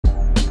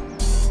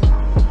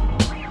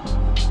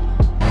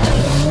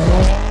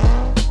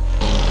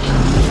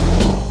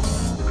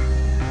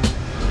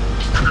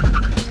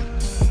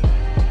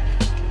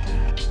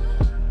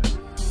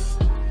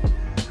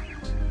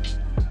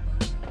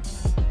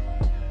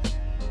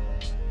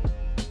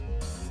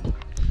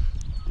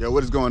Yo,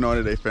 what is going on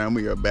today, fam?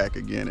 We are back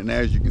again, and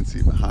as you can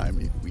see behind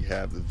me, we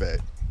have the vet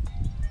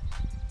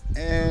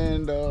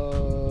and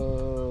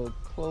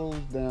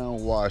closed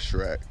down wash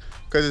rack,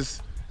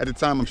 because at the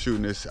time I'm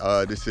shooting this,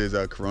 this is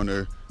a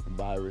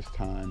coronavirus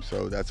time,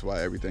 so that's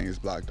why everything is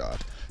blocked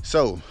off.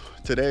 So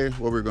today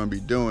what we're going to be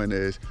doing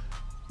is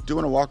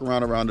doing a walk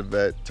around the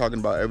vet, talking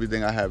about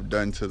everything I have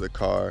done to the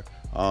car,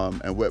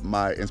 and what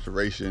my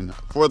inspiration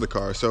for the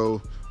car.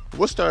 So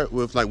we'll start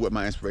with like what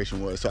my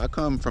inspiration was. So I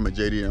come from a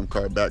JDM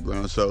car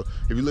background, so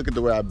if you look at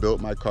the way I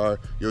built my car,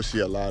 you'll see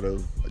a lot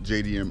of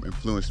JDM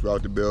influence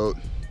throughout the build.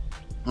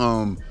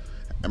 And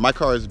my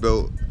car is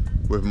built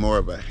with more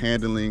of a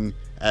handling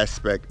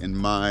aspect in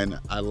mind.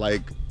 I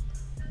like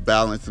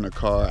balance in a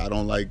car. I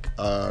don't like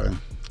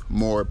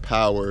more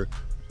power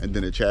and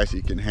then the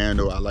chassis can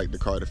handle. I like the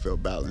car to feel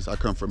balanced. I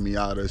come from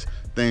Miatas,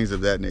 things of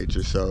that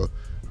nature, so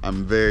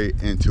I'm very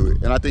into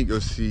it, and I think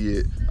you'll see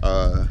it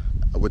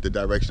with the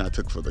direction I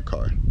took for the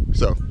car.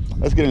 So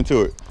let's get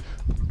into it.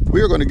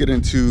 We are going to get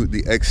into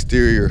the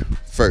exterior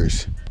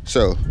first.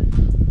 So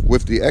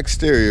with the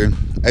exterior,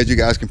 as you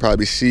guys can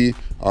probably see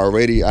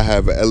already, I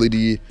have a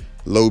LED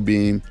low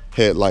beam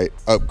headlight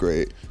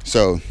upgrade.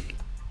 So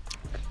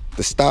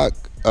the stock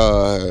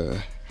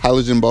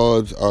halogen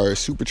bulbs are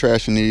super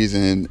trash in these,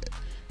 and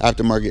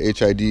aftermarket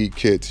HID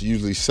kits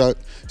usually suck,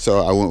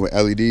 so I went with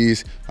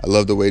LEDs. I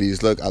love the way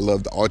these look. I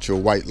love the ultra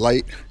white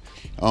light.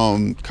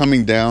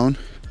 Coming down,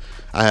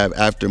 I have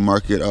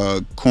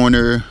aftermarket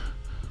corner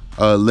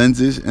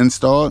lenses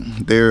installed.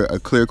 They're a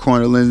clear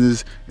corner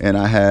lenses, and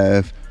I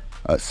have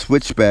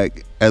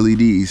switchback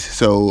LEDs.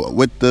 So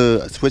what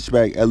the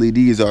switchback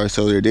LEDs are,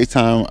 so they're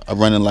daytime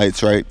running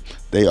lights, right?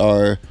 They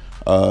are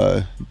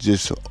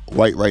just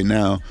white right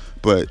now,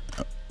 but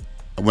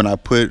when I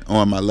put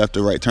on my left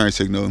or right turn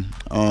signal,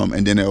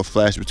 and then it'll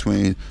flash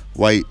between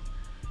white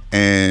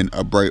and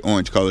a bright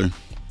orange color.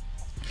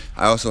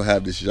 I also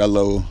have this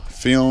yellow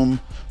film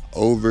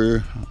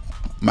over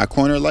my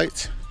corner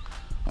lights.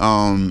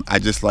 I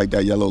just like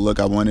that yellow look.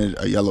 I wanted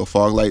a yellow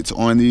fog lights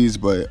on these,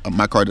 but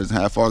my car doesn't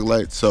have fog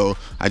lights, so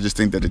I just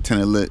think that the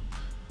tinted lit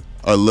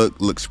look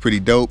looks pretty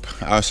dope.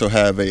 I also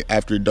have a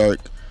after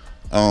dark,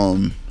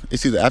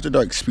 it's either after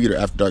dark speed or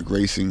after dark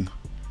racing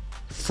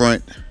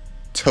front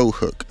tow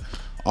hook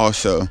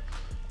also,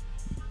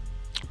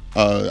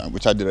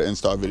 which I did an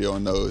install video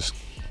on those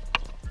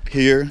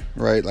here,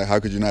 right? Like, how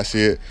could you not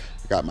see it?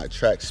 I got my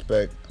track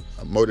spec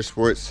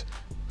motorsports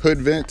hood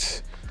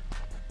vents.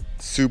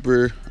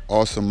 Super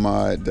awesome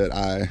mod that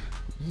I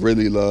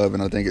really love,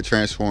 and I think it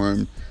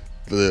transformed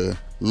the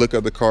look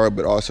of the car,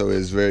 but also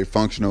is very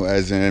functional,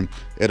 as in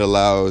it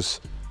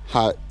allows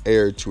hot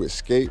air to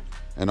escape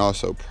and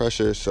also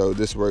pressure. So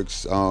this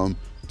works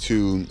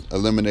to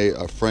eliminate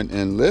a front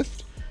end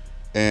lift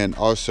and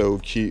also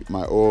keep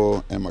my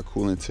oil and my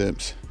coolant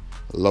temps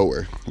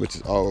lower, which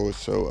is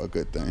also a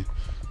good thing.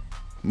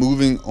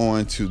 Moving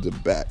on to the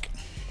back,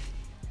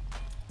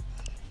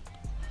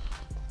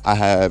 I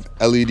have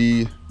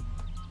LED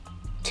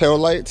tail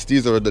lights.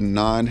 These are the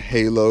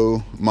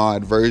non-halo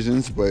mod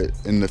versions, but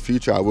in the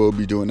future I will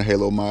be doing the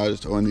halo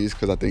mods on these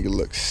because I think it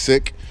looks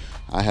sick.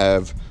 I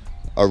have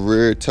a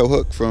rear tow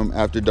hook from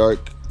After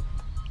Dark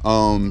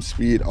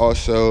Speed.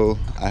 Also,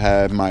 I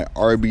have my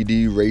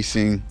RBD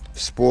Racing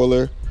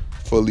spoiler,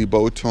 fully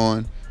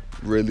bolt-on,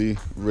 really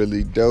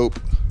dope.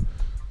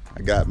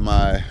 I got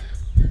my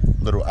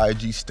little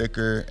IG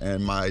sticker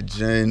and my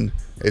Gen,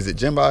 is it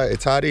Gen by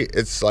Itati?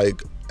 It's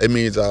like, it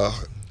means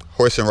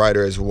horse and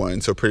rider as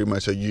one, so pretty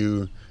much a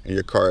you and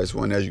your car as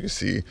one. As you can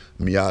see,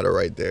 Miata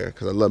right there,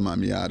 because I love my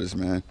Miatas,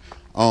 man.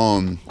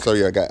 So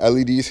yeah, I got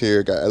LEDs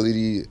here, got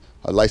LED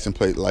license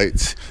plate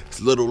lights. It's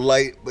a little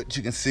light, but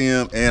you can see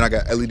them, and I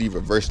got LED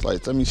reverse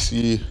lights. Let me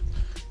see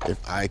if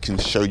I can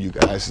show you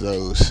guys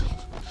those.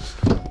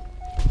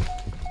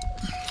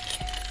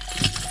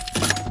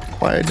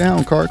 Quiet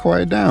down, car,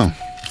 quiet down.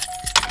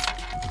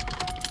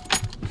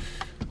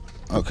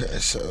 Okay,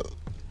 so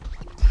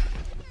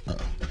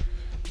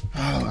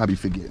I be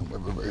forgetting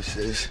what reverse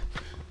is.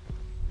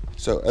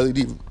 So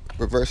LED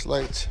reverse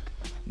lights,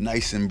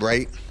 nice and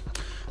bright.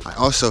 I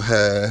also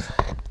have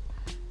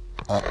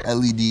a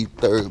LED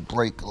third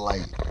brake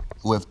light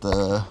with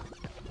a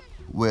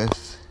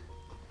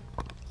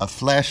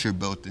flasher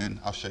built in.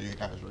 I'll show you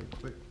guys really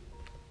quick.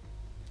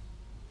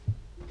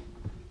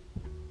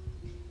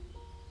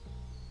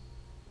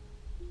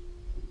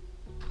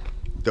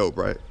 Dope,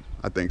 right?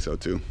 I think so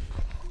too.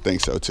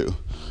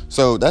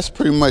 So that's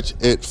pretty much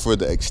it for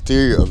the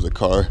exterior of the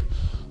car.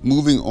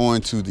 Moving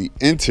on to the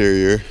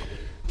interior,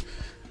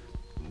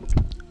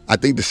 I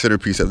think the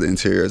centerpiece of the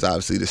interior is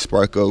obviously the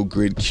Sparco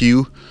Grid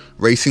Q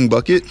racing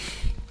bucket.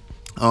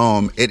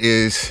 It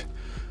is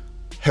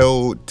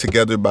held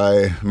together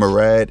by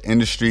Murad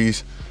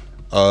Industries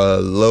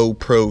low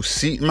pro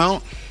seat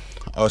mount.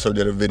 I also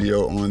did a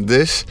video on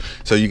this,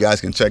 so you guys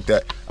can check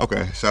that.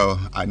 Okay, so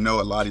I know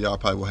a lot of y'all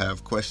probably will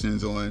have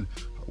questions on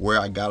where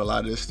I got a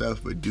lot of this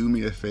stuff, but do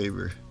me a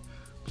favor,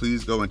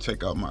 please go and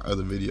check out my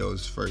other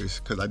videos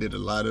first, because I did a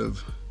lot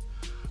of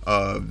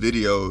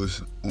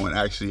videos on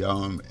actually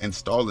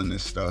installing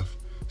this stuff.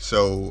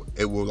 so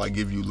it will like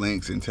give you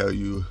links and tell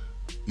you,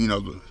 you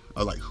know,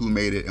 like who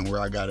made it and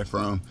where I got it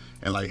from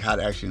and like how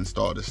to actually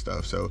install this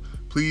stuff. So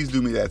please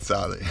do me that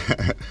solid.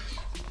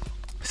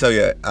 So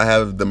yeah, I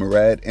have the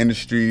Murad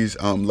Industries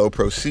low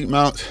pro seat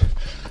mount.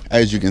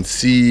 As you can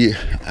see,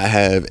 I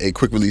have a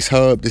quick release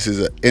hub. This is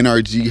an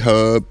NRG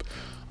hub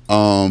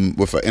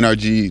with an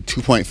NRG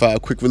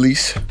 2.5 quick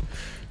release.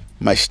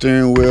 My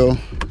steering wheel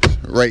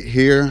right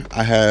here,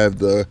 I have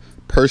the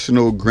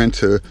personal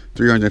Grinta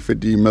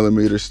 350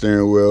 millimeter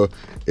steering wheel.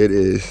 It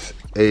is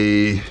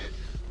a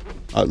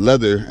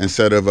leather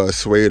instead of a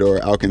suede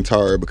or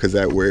Alcantara because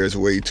that wears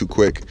way too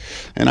quick.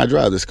 And I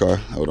drive this car.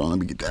 Hold on, let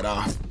me get that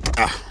off.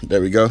 There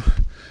we go.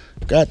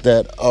 Got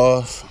that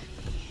off.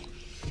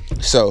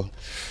 So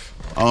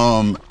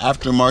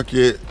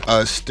aftermarket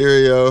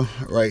stereo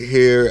right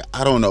here.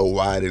 I don't know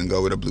why I didn't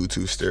go with a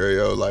Bluetooth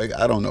stereo. Like,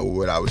 I don't know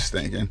what I was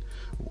thinking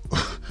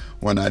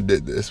when I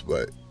did this,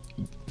 but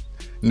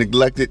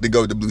neglected to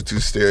go with the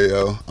Bluetooth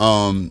stereo.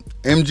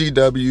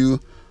 MGW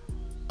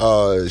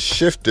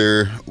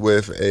shifter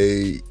with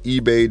a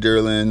eBay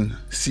Durlin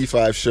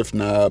C5 shift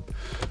knob.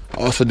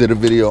 Also did a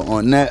video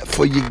on that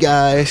for you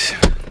guys.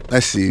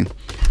 Let's see,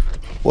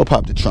 we'll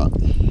pop the trunk.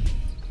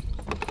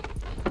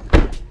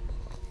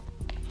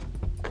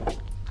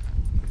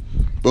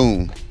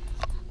 Boom.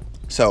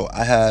 So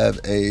I have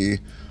a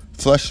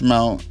flush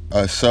mount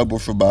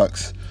subwoofer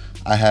box.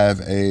 I have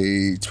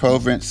a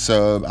 12-inch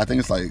sub. I think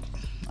it's like,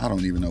 I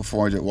don't even know,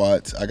 400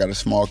 watts. I got a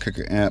small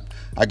kicker amp.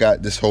 I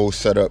got this whole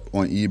setup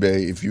on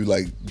eBay. If you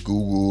like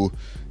Google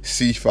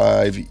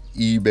C5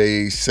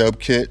 eBay sub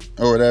kit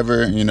or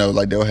whatever, you know,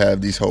 like they'll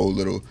have these whole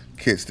little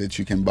kits that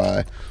you can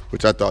buy,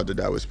 which I thought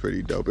that was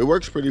pretty dope. It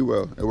works pretty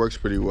well. It works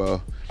pretty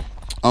well.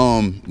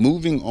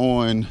 Moving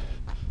on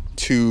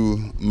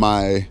to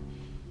my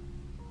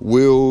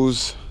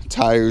wheels,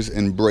 tires,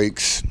 and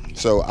brakes.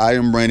 So I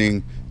am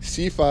running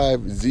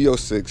C5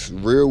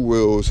 Z06 rear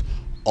wheels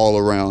all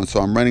around. So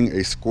I'm running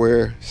a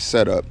square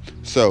setup.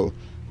 So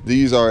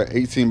these are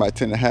 18 by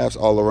 10 and a halves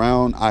all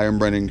around. I am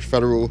running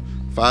Federal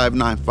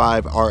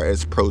 595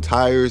 RS Pro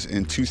tires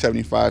and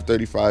 275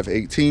 35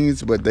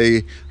 18s, but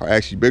they are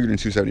actually bigger than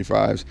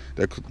 275s.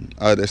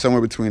 They're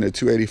somewhere between a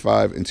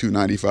 285 and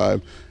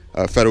 295.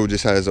 Federal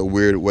just has a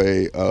weird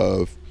way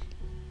of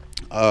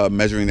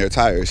measuring their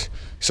tires.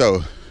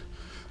 So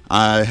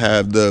I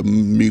have the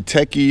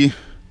Muteki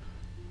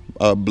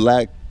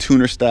black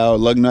tuner style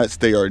lug nuts.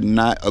 They are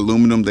not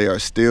aluminum, they are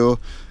steel.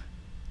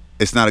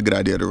 It's not a good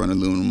idea to run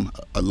aluminum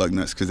lug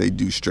nuts because they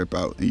do strip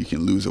out and you can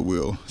lose a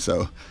wheel.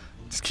 So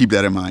just keep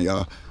that in mind,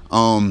 y'all.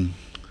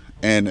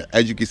 And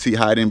as you can see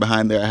hiding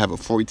behind there, I have a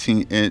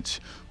 14-inch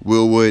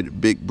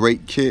Willwood big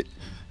brake kit.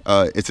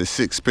 It's a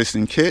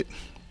 6-piston kit.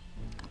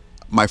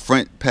 My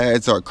front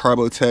pads are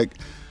Carbotech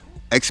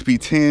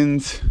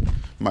XP10s.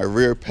 My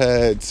rear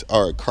pads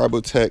are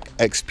Carbotech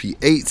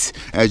XP8s.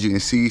 As you can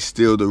see,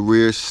 still the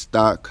rear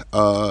stock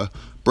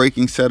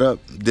braking setup.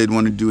 Didn't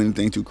want to do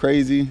anything too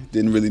crazy.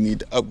 Didn't really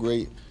need to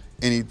upgrade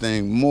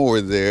anything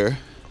more there.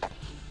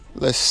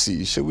 Let's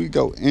see, should we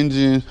go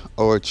engine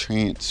or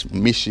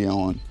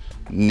transmission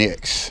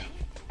next?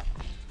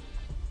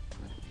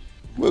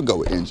 We'll go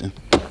with engine.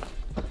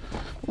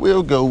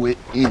 We'll go with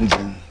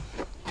engine.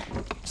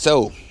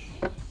 So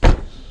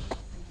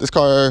this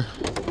car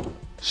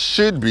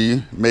should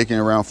be making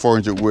around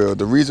 400 wheel.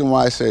 The reason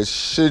why I said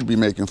should be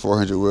making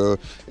 400 wheel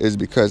is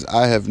because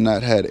I have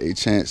not had a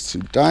chance to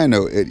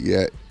dyno it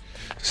yet.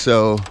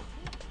 So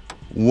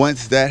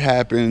once that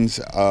happens,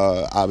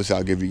 obviously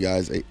I'll give you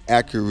guys a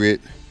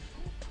accurate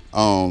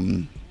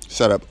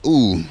setup.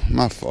 Ooh,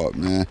 my fault,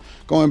 man.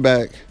 Going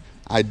back,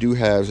 I do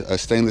have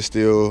stainless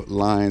steel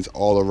lines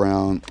all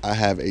around. I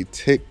have a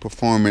TIC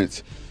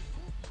Performance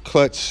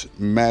clutch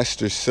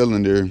master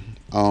cylinder.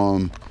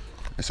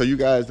 So you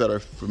guys that are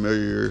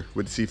familiar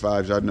with the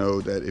C5s, y'all know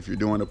that if you're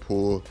doing a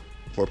pull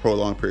for a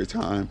prolonged period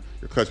of time,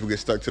 your clutch will get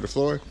stuck to the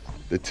floor.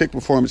 The TIC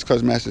Performance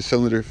Clutch Master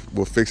Cylinder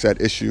will fix that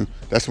issue.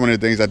 That's one of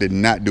the things I did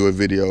not do a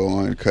video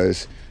on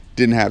because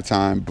didn't have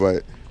time,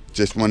 but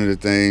just one of the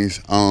things.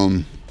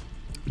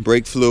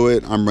 Brake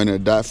fluid, I'm running a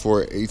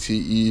 .4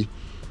 ATE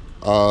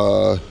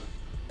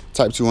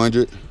Type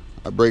 200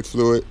 brake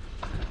fluid.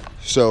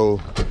 So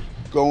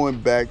going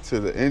back to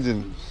the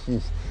engine,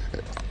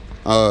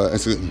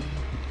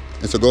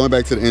 and so going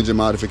back to the engine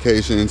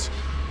modifications,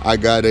 I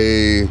got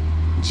a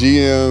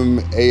GM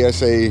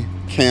ASA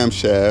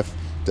camshaft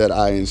that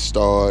I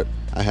installed.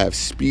 I have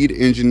Speed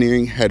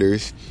Engineering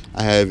headers.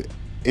 I have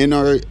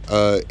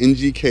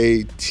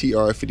NGK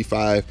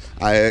TR55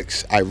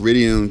 IX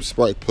Iridium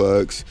spark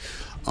plugs.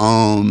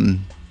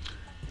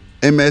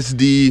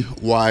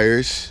 MSD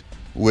wires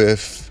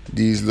with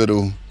these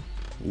little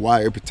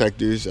wire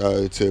protectors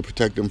to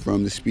protect them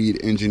from the Speed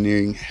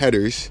Engineering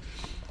headers.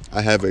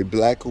 I have a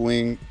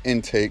Blackwing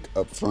intake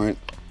up front,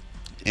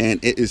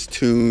 and it is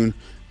tuned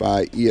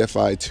by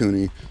EFI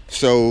Tuning.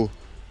 So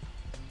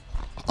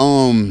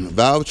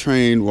valve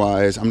train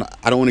wise,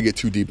 I don't want to get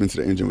too deep into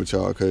the engine with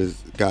y'all because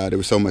God, there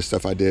was so much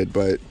stuff I did,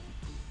 but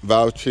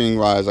valve train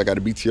wise, I got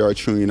a BTR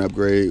tuning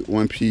upgrade,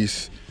 one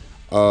piece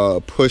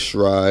push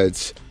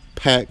rods,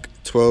 pack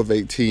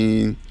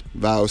 1218,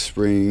 valve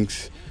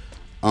springs,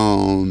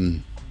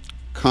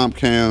 comp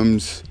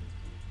cams,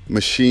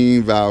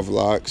 machine valve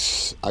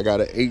locks. I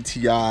got an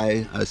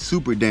ATI, a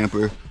super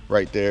damper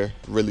right there,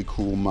 really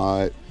cool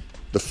mod.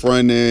 The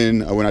front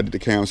end, when I did the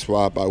cam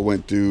swap, I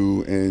went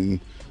through and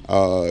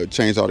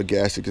changed all the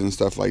gaskets and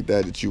stuff like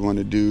that you want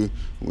to do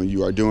when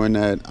you are doing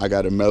that. I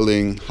got a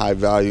Melling high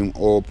volume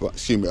oil,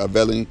 excuse me, a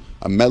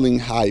Melling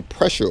high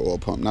pressure oil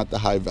pump, not the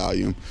high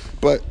volume,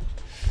 but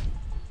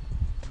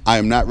I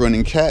am not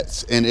running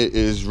cats, and it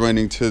is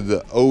running to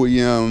the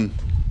OEM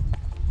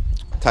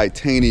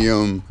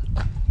titanium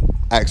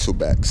axle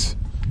backs.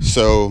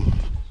 So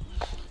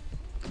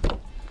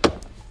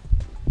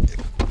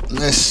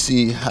let's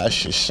see how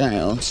she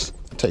sounds.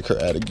 Take her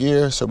out of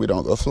gear so we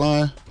don't go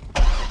flying.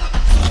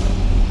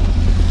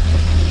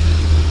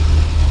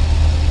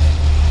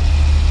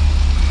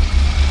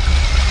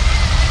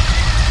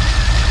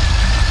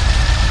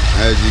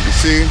 As you can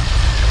see,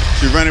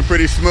 she's running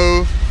pretty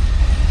smooth.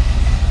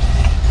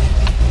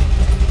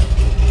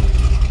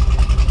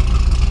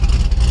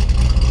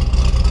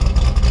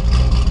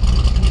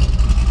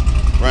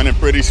 Running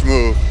pretty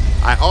smooth.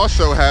 I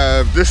also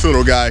have this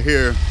little guy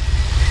here,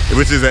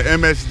 which is an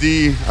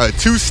MSD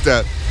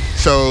two-step.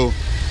 So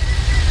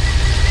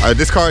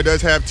this car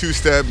does have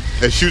two-step.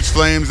 It shoots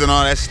flames and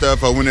all that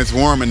stuff when it's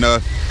warm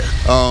enough.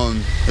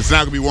 It's not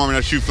gonna be warm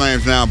enough to shoot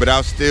flames now, but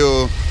I'll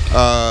still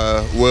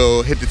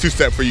will hit the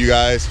two-step for you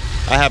guys.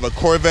 I have a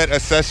Corvette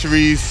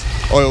accessories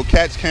oil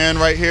catch can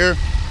right here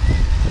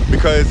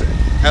because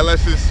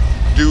LS's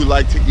do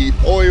like to eat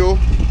oil,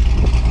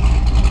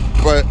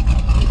 but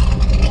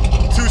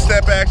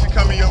two-step action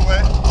coming your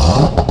way.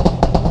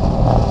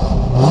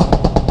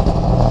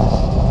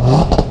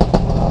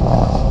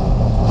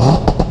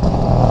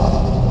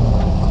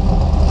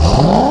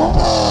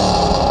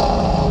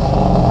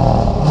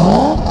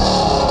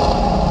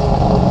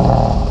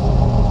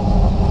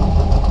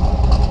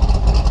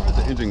 As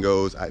the engine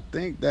goes, I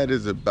think that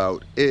is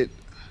about it.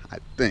 I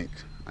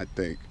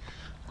think.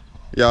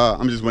 Y'all,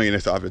 I'm just winging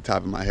this off the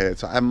top of my head,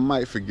 so I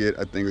might forget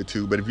a thing or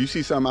two, but if you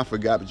see something I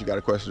forgot but you got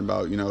a question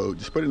about, you know,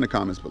 just put it in the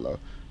comments below,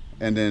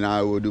 and then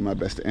I will do my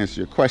best to answer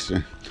your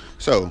question.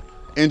 So,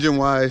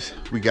 engine-wise,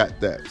 we got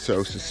that.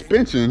 So,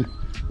 suspension,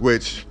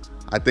 which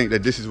I think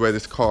that this is where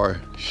this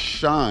car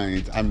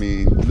shines. I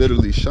mean,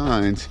 literally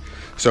shines.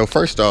 So,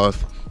 first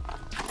off,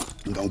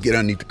 I'm gonna get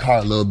underneath the car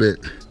a little bit.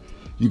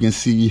 You can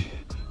see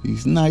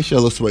these nice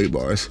yellow sway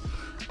bars.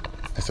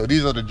 So,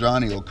 these are the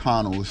Johnny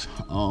O'Connell's.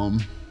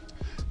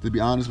 To be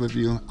honest with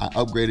you, I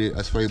upgraded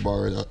a sway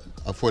bar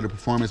for the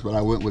performance, but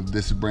I went with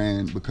this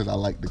brand because I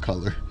like the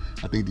color.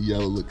 I think the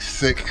yellow looks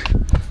sick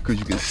because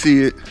you can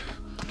see it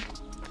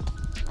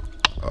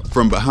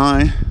from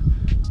behind.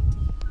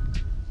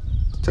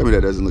 Tell me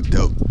that doesn't look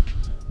dope.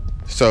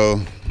 So,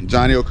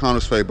 Johnny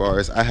O'Connell sway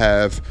bars. I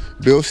have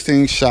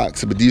Bilstein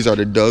shocks, but these are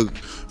the Doug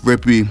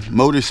Rippey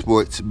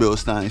Motorsports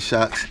Bilstein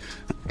shocks.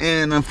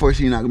 And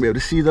unfortunately, you're not gonna be able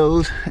to see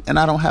those. And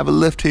I don't have a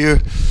lift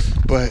here,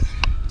 but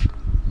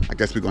I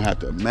guess we're gonna have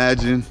to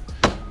imagine.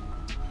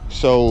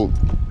 So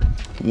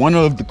one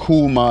of the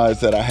cool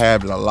mods that I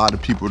have that a lot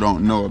of people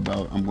don't know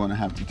about, I'm gonna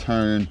have to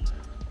turn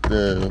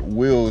the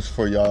wheels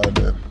for y'all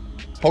to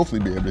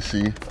hopefully be able to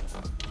see.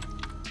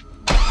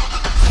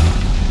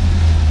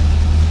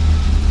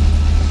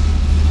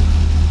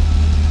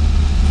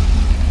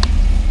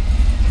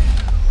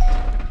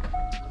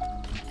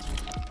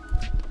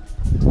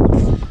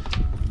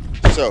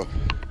 So,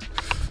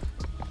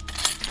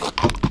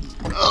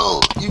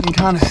 you can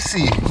kind of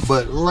see,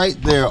 but right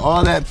there,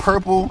 all that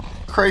purple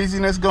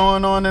craziness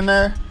going on in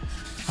there.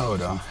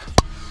 Hold on.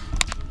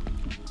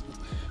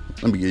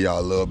 Let me give y'all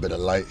a little bit of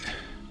light.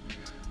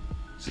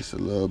 Just a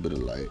little bit of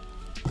light.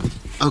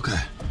 Okay,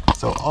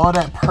 so all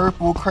that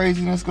purple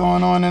craziness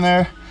going on in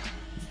there.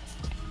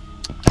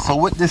 So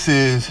what this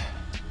is,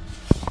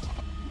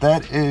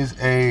 that is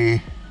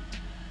a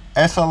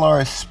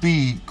SLR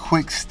Speed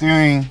quick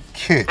steering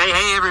kit.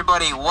 Hey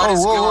everybody, what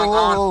is going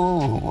on?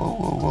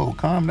 Whoa,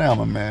 calm down,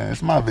 my man.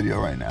 It's my video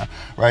right now,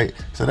 right?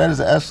 So that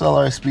is a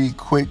SLR Speed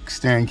quick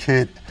steering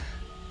kit,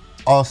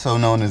 also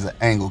known as an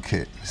angle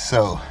kit.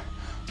 So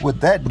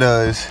what that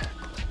does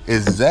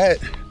is that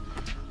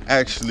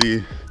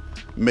actually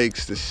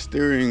makes the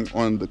steering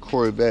on the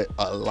Corvette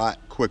a lot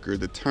quicker.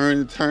 The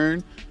turn to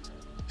turn,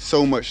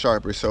 so much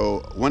sharper. So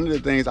one of the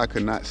things I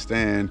could not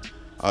stand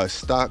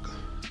stock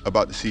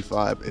about the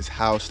C5 is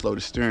how slow the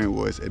steering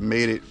was. It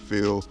made it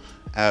feel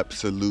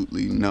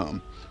absolutely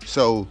numb.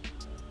 So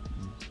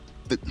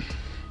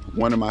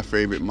one of my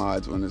favorite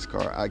mods on this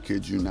car, I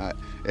kid you not,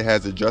 it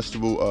has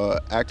adjustable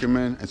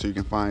Ackerman, and so you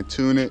can fine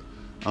tune it.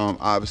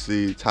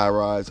 Obviously tie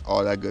rods,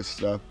 all that good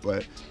stuff.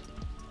 But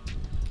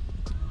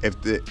if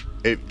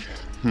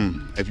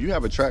you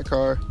have a track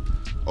car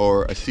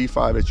or a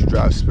C5 that you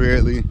drive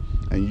sparingly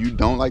and you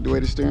don't like the way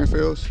the steering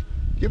feels,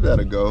 give that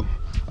a go.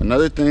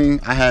 Another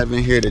thing I have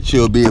in here that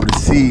you'll be able to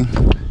see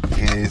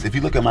is if you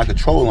look at my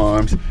control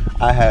arms,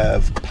 I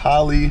have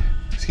poly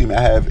excuse me,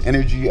 I have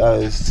energy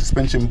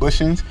suspension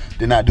bushings.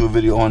 Did not do a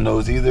video on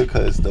those either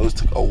because those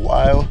took a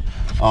while.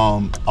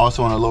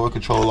 Also on the lower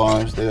control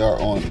arms, they are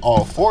on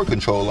all 4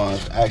 control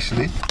arms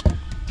actually.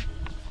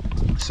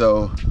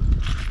 So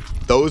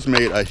those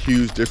made a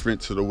huge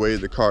difference to the way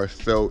the car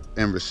felt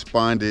and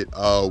responded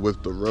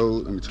with the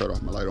road. Let me turn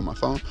off my light on my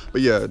phone.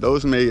 But yeah,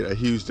 those made a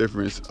huge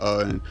difference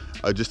in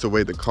just the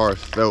way the car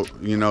felt.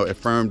 You know, it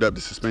firmed up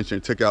the suspension,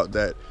 took out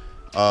that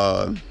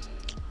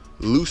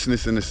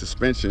looseness in the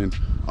suspension,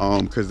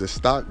 because the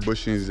stock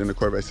bushings in the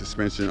Corvette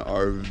suspension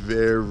are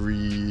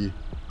very,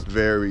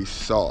 very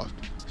soft.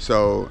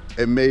 So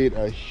it made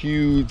a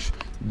huge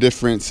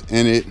difference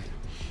in it.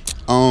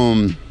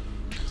 And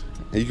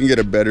you can get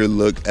a better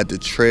look at the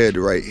tread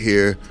right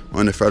here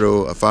on the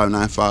Federal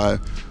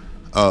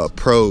 595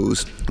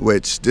 Pros,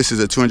 which this is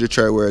a 200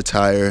 tread wear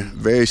tire,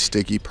 very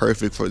sticky,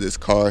 perfect for this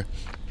car.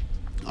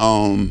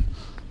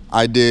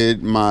 I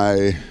did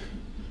my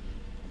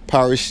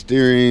power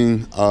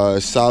steering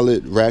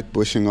solid rack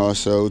bushing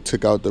also,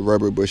 took out the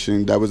rubber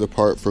bushing. That was a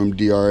part from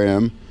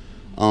DRM.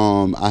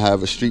 I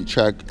have a street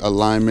track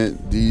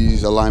alignment.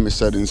 These alignment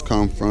settings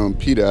come from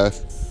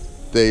PDEF.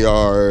 They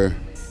are,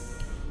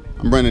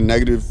 I'm running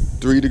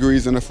 -3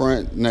 degrees in the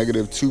front,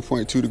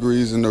 -2.2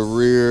 degrees in the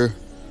rear.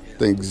 I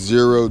think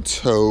 0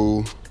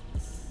 toe.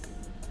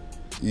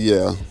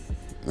 Yeah,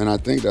 and I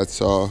think that's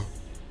all.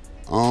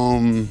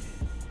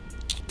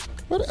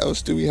 What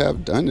else do we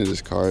have done to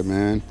this car,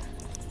 man?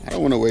 I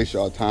don't want to waste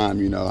y'all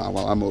time, you know,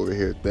 while I'm over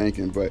here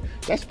thinking, but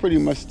that's pretty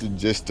much the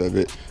gist of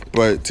it.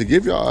 But to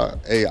give y'all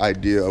a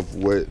idea of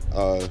what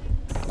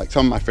like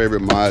some of my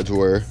favorite mods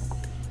were,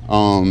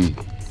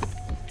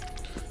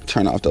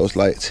 turn off those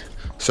lights.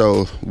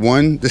 So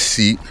one, the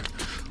seat,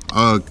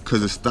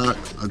 because the stock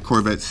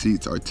Corvette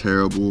seats are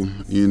terrible.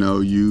 You know,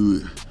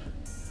 you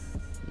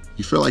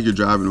feel like you're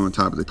driving on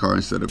top of the car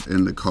instead of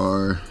in the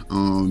car.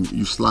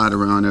 You slide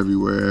around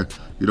everywhere.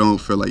 You don't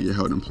feel like you're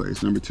held in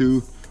place. Number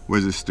 2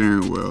 was the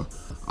steering wheel.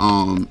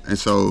 And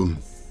so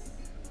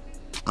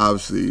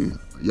obviously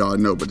y'all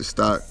know, but the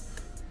stock,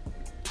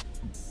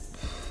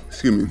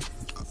 excuse me,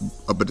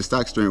 but the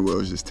stock steering wheel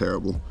is just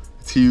terrible.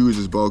 It's huge,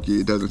 it's bulky,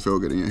 it doesn't feel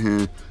good in your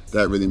hand.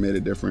 That really made a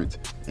difference.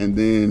 And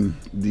then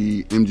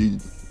the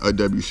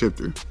MGW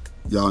shifter,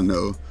 y'all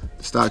know,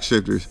 the stock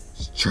shifters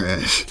is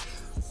trash.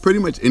 Pretty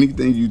much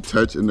anything you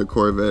touch in the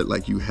Corvette,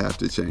 like, you have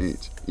to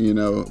change, you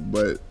know,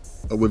 but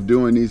with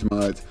doing these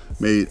mods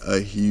made a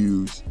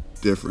huge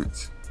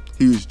difference.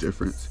 Huge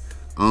difference.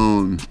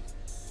 The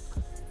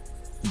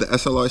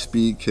SLR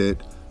speed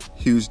kit,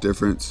 huge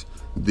difference.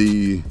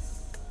 The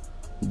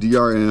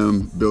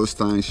DRM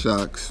Bilstein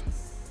shocks,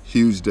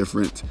 huge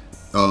difference.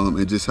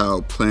 And just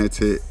how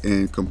planted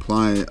and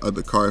compliant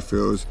the car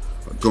feels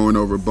going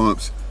over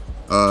bumps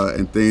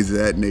and things of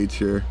that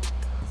nature.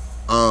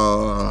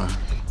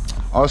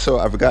 Also,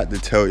 I forgot to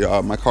tell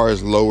y'all, my car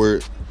is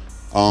lowered.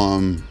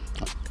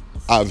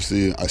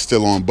 Obviously, I'm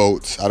still on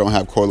boats. I don't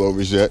have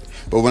coilovers yet,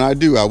 but when I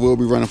do, I will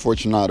be running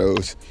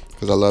Fortunatos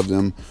because I love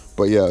them.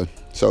 But yeah,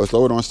 so it's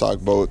lowered on stock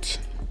boats.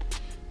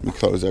 Let me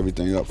close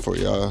everything up for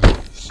y'all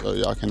so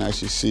y'all can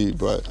actually see.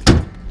 But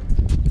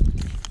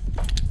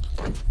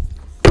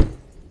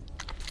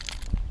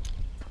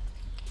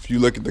if you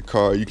look at the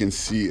car, you can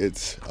see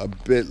it's a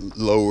bit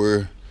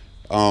lower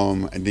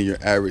and then your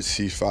average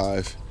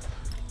C5.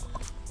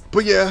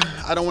 But yeah,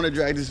 I don't want to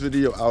drag this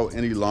video out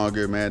any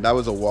longer, man. That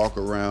was a walk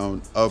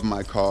around of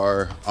my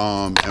car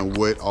and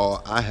what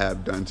all I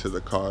have done to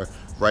the car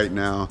right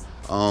now.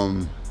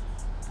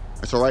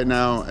 So right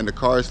now, and the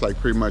car is like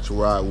pretty much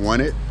where I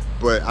want it,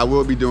 but I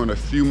will be doing a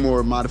few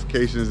more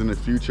modifications in the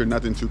future,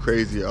 nothing too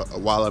crazy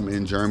while I'm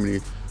in Germany.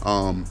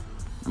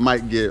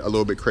 Might get a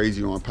little bit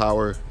crazy on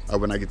power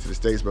when I get to the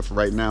States, but for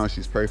right now,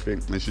 she's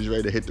perfect and she's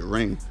ready to hit the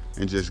ring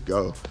and just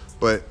go.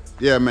 But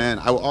yeah, man,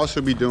 I will also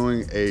be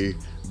doing a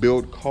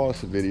build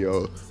cost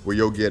video where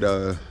you'll get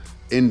a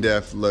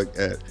in-depth look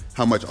at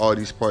how much all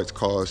these parts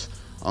cost,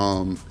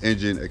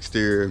 engine,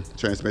 exterior,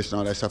 transmission,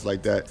 all that stuff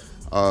like that.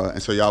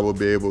 And so y'all will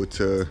be able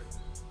to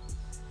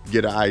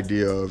get an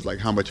idea of like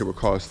how much it would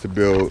cost to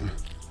build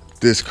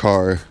this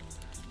car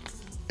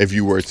if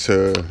you were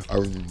to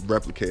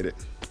replicate it.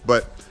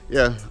 But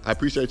yeah, I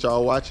appreciate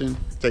y'all watching.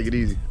 Take it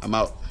easy. I'm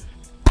out.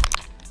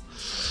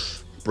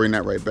 Bring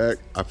that right back.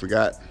 I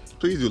forgot.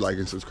 Please do like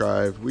and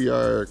subscribe. We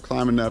are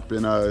climbing up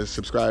in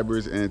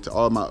subscribers, and to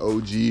all my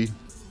OG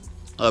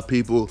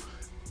people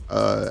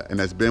and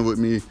that's been with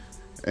me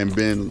and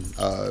been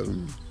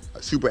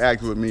super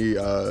active with me,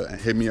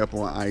 hit me up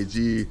on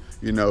IG,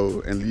 you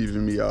know, and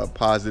leaving me a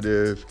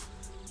positive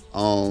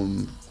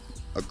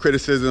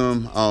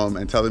criticism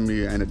and telling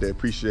me and that they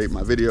appreciate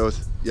my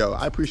videos. Yo,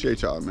 I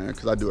appreciate y'all, man,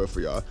 because I do it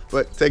for y'all.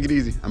 But take it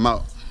easy. I'm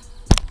out.